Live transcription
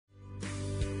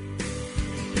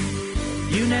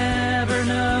You never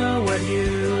know what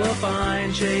you will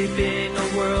find, shaping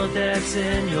a world that's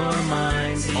in your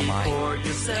mind. Oh my, Pour there are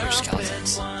yourself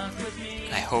skeletons. in, walk with me.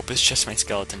 I hope it's just my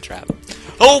skeleton trap.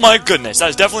 Oh my goodness, that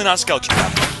is definitely not a skeleton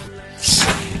trap.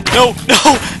 No,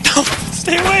 no, no,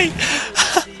 stay away!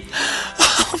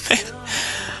 Oh man,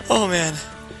 oh man.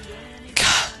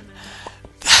 God.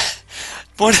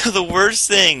 One of the worst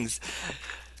things.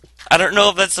 I don't know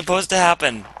if that's supposed to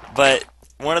happen, but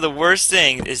one of the worst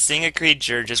things is seeing a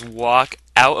creature just walk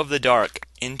out of the dark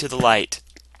into the light,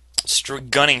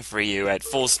 gunning for you at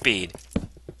full speed.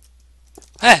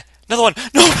 Hey, another one!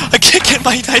 No, I can't get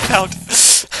my knife out!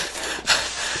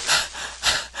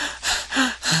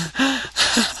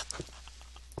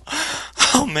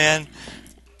 Oh man,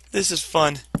 this is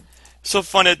fun. So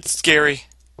fun, it's scary.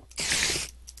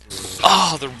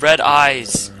 Oh, the red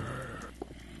eyes.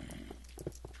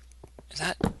 Is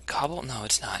that cobble? No,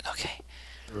 it's not. Okay.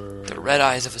 The red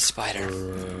eyes of a spider.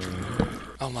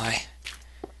 Oh my.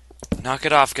 Knock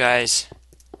it off, guys.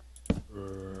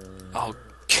 Oh,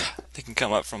 God. They can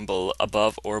come up from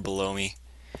above or below me.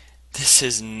 This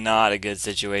is not a good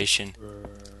situation.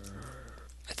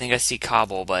 I think I see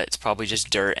cobble, but it's probably just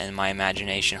dirt and my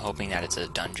imagination hoping that it's a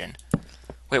dungeon.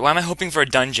 Wait, why am I hoping for a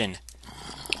dungeon?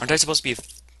 Aren't I supposed to be...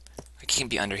 I can't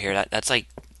be under here. That's like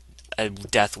a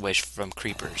death wish from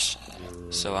creepers.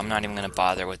 So I'm not even going to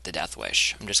bother with the death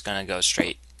wish. I'm just going to go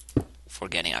straight for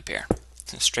getting up here.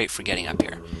 Straight for getting up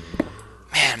here.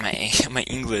 Man, my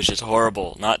English is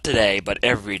horrible. Not today, but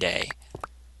every day.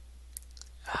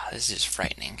 This is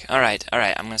frightening. Alright,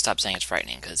 I'm going to stop saying it's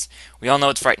frightening, because we all know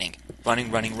it's frightening.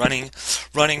 Running, running, running.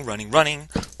 Running, running, running.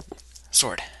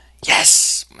 Sword.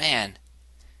 Yes! Man.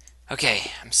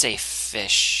 Okay, I'm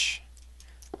safe-ish.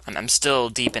 I'm still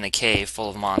deep in a cave full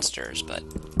of monsters, but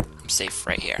I'm safe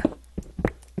right here.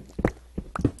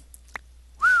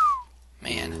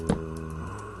 Man.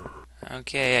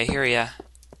 Okay, I hear ya.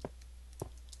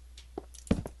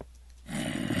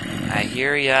 I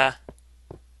hear ya.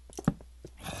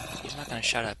 He's not gonna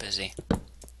shut up, is he?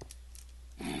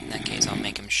 In that case, I'll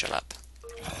make him shut up.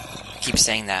 I keep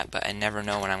saying that, but I never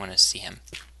know when I'm gonna see him.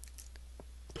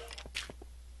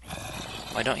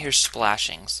 Well, I don't hear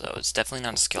splashing, so it's definitely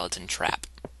not a skeleton trap.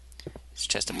 It's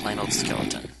just a plain old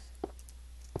skeleton.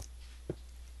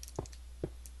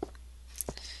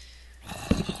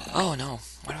 Oh no,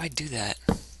 why do I do that?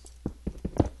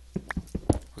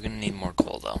 We're gonna need more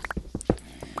coal though.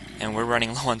 And we're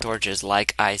running low on torches,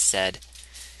 like I said.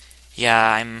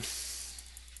 Yeah, I'm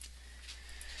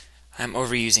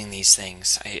overusing these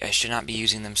things. I should not be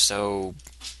using them so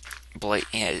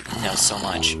so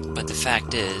much. But the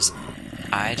fact is,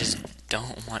 I just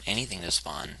don't want anything to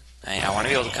spawn. I want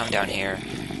to be able to come down here,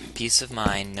 peace of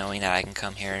mind, knowing that I can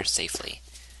come here safely.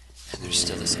 And there's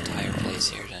still this entire place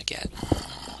here to get.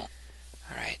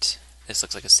 Alright, this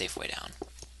looks like a safe way down.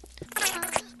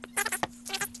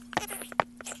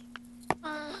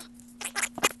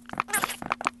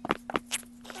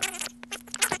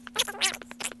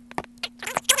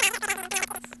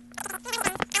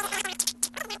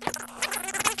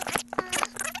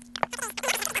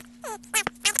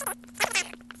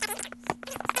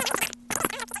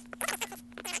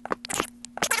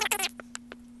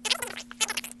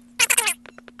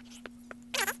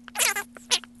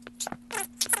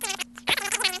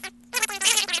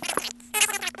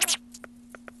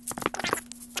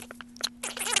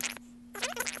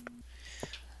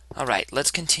 Alright, let's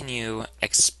continue.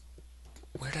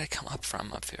 Where did I come up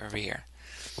from? Over here.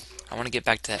 I want to get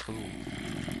back to that. Ooh.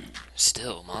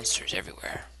 Still, monsters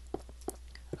everywhere.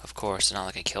 Of course, it's not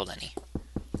like I killed any.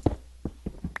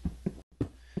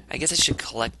 I guess I should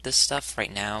collect this stuff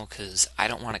right now, because I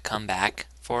don't want to come back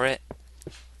for it.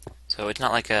 So it's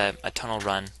not like a tunnel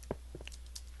run.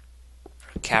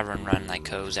 Or a cavern run like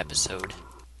Co's episode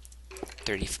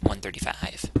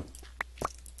 135.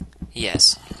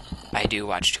 Yes. I do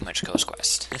watch too much Ghost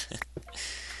Quest.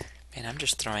 Man, I'm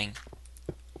just throwing...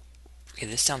 Okay,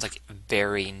 this sounds like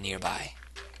very nearby.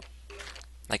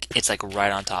 Like, it's like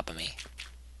right on top of me.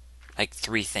 Like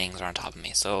 3 things are on top of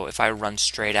me. So if I run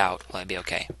straight out, will I be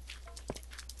okay?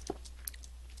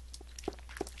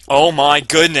 Oh my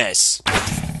goodness!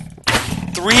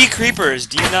 3 creepers!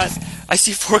 Do you not... I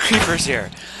see 4 creepers here.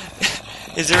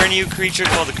 Is there a new creature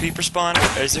called the creeper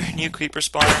spawner? Or is there a new creeper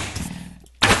spawner?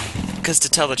 Because to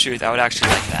tell the truth, I would actually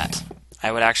like that.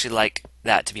 I would actually like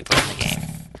that to be put in the game.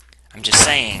 I'm just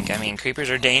saying, I mean, creepers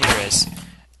are dangerous,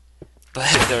 but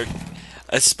they're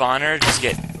a spawner, just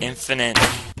get infinite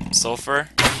sulfur,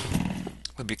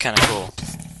 would be kind of cool.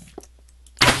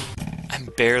 I'm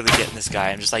barely getting this guy.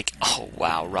 I'm just like, oh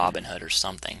wow, Robin Hood or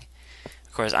something.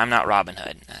 Of course, I'm not Robin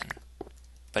Hood.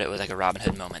 but it was like a Robin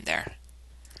Hood moment there.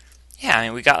 Yeah, I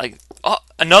mean, we got like... Oh,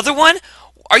 another one?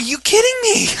 Are you kidding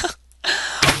me?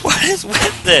 What is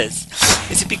with this?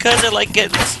 Is it because I like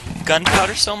getting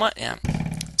gunpowder so much? Yeah,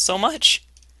 so much?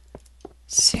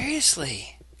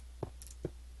 Seriously?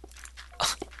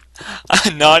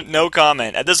 No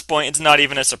comment. At this point, it's not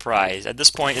even a surprise. At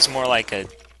this point, it's more like a...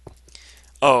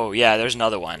 Oh, yeah, there's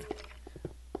another one.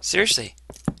 Seriously?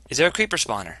 Is there a creeper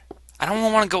spawner? I don't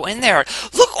want to go in there.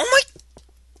 Look! Oh my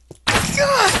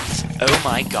god! Oh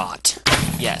my god.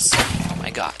 Yes. Oh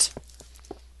my god.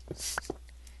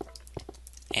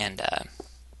 And,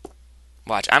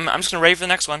 watch. I'm just gonna ready for the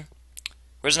next one.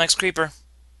 Where's the next creeper?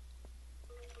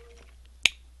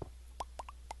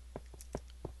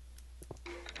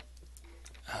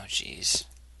 Oh, jeez.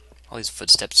 All these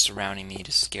footsteps surrounding me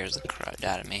just scares the crud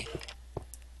out of me.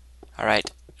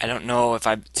 Alright. I don't know if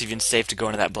it's even safe to go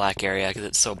into that black area because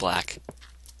it's so black.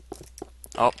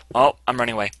 Oh, I'm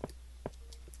running away.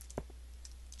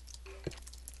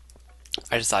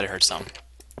 I just thought I heard some.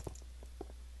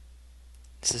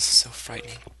 This is so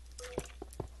frightening.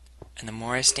 And the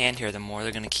more I stand here, the more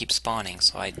they're going to keep spawning,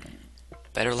 so I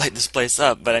better light this place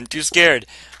up, but I'm too scared.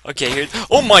 Okay, here...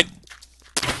 Oh my...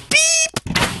 Beep!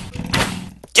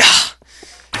 Yeah!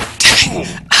 Dang!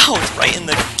 Ow, it's right in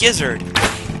the gizzard.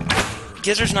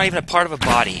 Gizzard's not even a part of a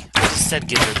body. I just said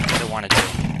gizzard because I wanted to.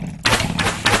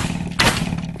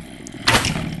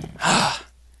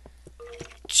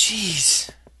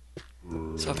 Jeez.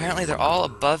 So apparently they're all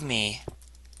above me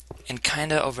and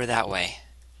kinda over that way.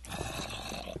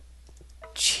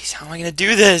 Jeez, how am I gonna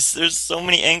do this? There's so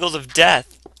many angles of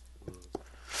death.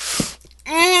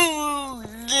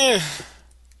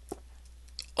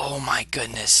 Oh my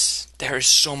goodness. There is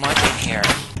so much in here.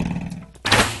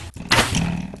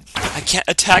 I can't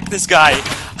attack this guy.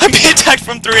 I'm being attacked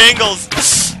from 3 angles.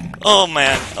 Oh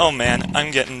man,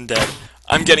 I'm getting dead.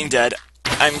 I'm getting dead.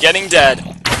 I'm getting dead.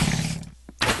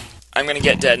 I'm gonna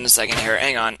get dead in a second here.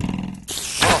 Hang on.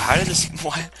 Whoa, how did this...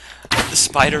 What? The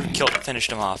spider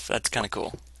finished him off. That's kind of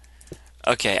cool.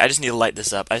 Okay, I just need to light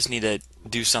this up. I just need to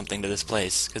do something to this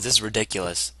place, because this is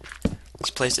ridiculous. This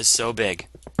place is so big.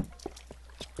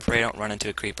 Pray I don't run into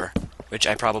a creeper, which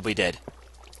I probably did.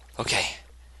 Okay.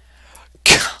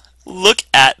 Look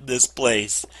at this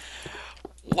place.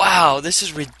 Wow, this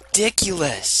is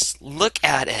ridiculous. Look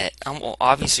at it. Well,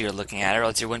 obviously you're looking at it, or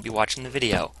else you wouldn't be watching the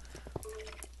video.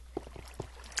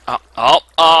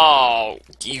 Oh,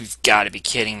 you've got to be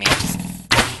kidding me.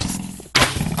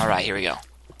 Alright, here we go.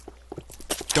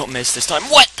 Don't miss this time.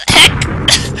 What the heck?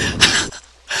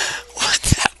 What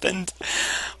happened?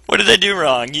 What did I do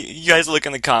wrong? You guys look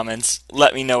in the comments.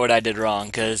 Let me know what I did wrong,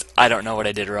 because I don't know what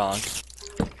I did wrong.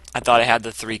 I thought I had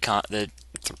the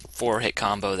 4-hit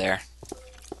combo there.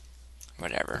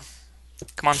 Whatever.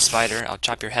 Come on, spider. I'll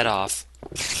chop your head off.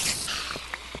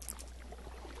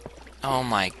 Oh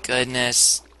my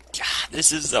goodness. God,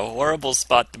 this is a horrible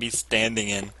spot to be standing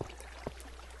in.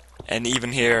 And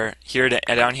even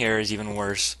down here is even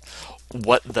worse.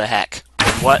 What the heck?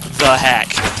 What the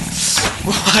heck?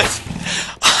 What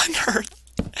on earth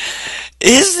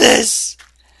is this?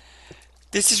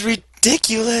 This is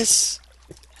ridiculous.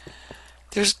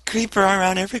 There's creeper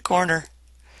around every corner.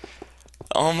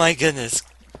 Oh my goodness.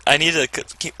 I need to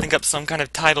think up some kind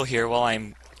of title here while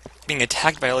I'm being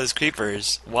attacked by all these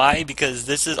creepers. Why? Because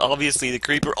this is obviously the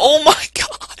creeper. Oh my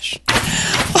gosh!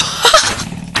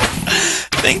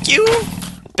 Thank you?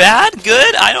 Bad?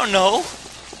 Good? I don't know.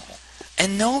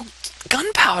 And no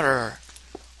gunpowder.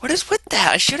 What is with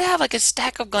that? I should have like a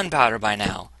stack of gunpowder by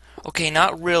now. Okay,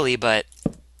 not really, but...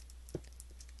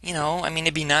 You know, I mean,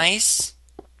 it'd be nice.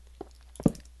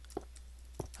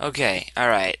 Okay,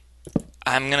 alright.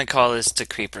 I'm gonna call this the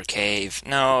Creeper Cave.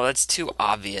 No, that's too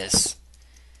obvious.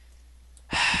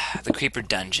 The Creeper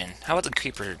Dungeon. How about the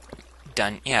Creeper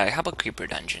Yeah, how about Creeper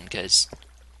Dungeon? Because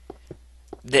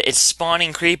it's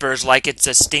spawning creepers like it's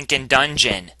a stinking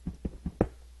dungeon.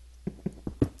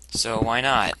 So why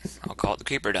not? I'll call it the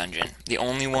Creeper Dungeon. The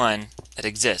only one that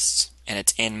exists. And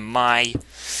it's in my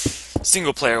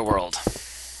single-player world.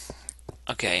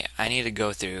 Okay, I need to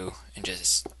go through and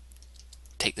just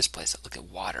take this place up. Look at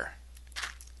water.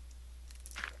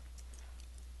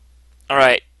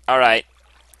 Alright, alright.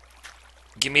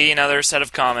 Give me another set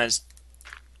of comments.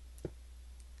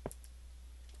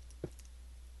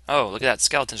 Oh, look at that.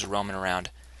 Skeletons roaming around.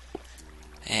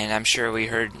 And I'm sure we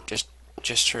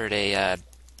just heard a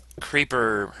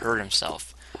creeper hurt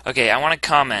himself. Okay, I want to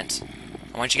comment.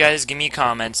 I want you guys to give me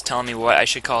comments telling me what I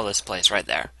should call this place right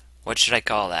there. What should I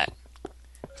call that?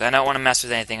 Because I don't want to mess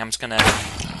with anything. I'm just gonna...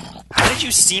 How did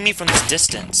you see me from this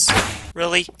distance?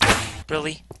 Really?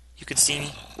 Really? You could see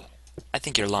me? I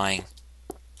think you're lying.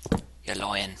 You're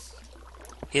lying.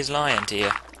 He's lying to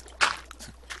you.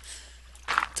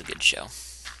 It's a good show.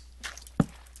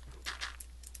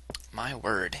 My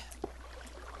word.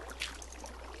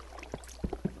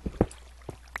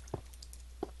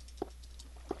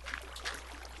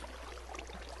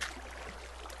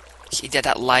 See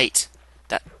that light?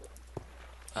 That.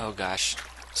 Oh gosh.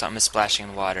 Something is splashing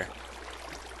in water.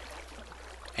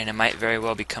 And it might very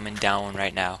well be coming down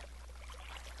right now.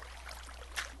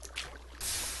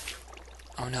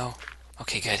 Oh no.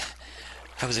 Okay, good.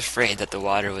 I was afraid that the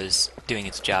water was doing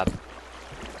its job.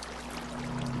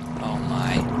 Oh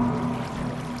my.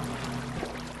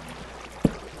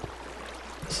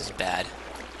 This is bad.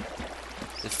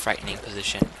 This is a frightening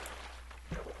position.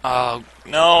 Oh,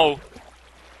 no!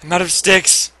 I'm out of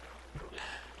sticks!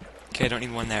 Okay, I don't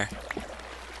need one there.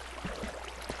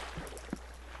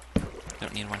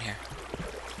 Don't need one here.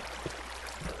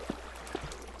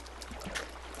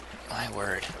 My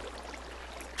word.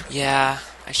 Yeah,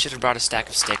 I should have brought a stack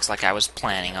of sticks like I was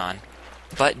planning on,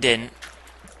 but didn't.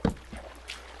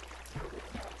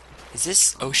 Is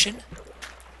this ocean?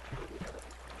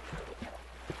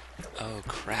 Oh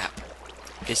crap.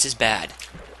 This is bad.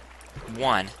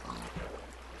 One.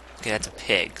 Okay, that's a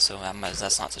pig, so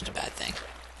that's not such a bad thing.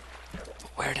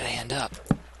 But where did I end up?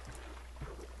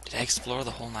 Did I explore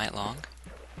the whole night long?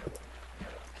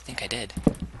 I think I did.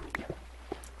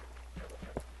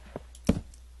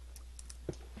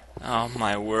 Oh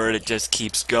my word, it just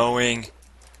keeps going.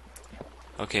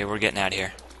 Okay, we're getting out of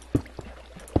here.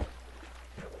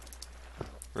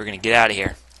 We're gonna get out of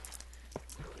here.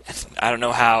 I don't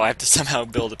know how, I have to somehow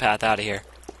build a path out of here.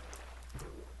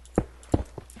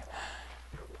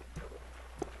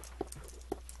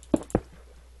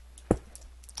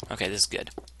 Okay, this is good.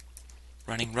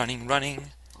 Running, running,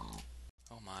 running.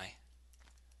 Oh my.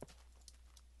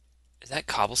 Is that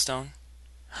cobblestone?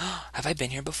 Have I been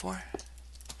here before?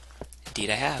 Indeed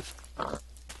I have.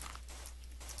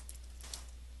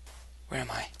 Where am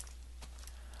I?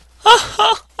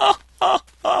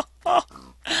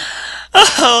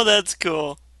 Oh, that's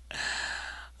cool.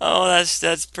 Oh,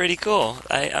 that's pretty cool.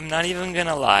 I'm not even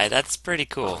gonna lie, that's pretty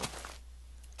cool.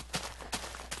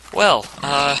 Well,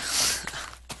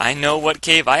 I know what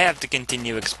cave I have to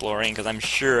continue exploring, because I'm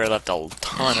sure I left a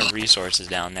ton of resources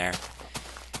down there.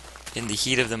 In the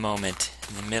heat of the moment,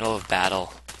 in the middle of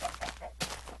battle.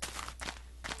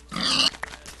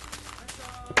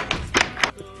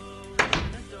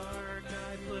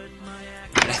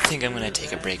 But I think I'm going to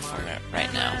take a break from it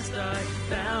right now.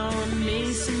 Found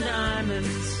me some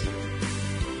diamonds.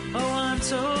 Oh, I'm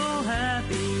so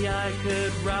happy I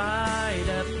could ride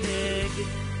a pig.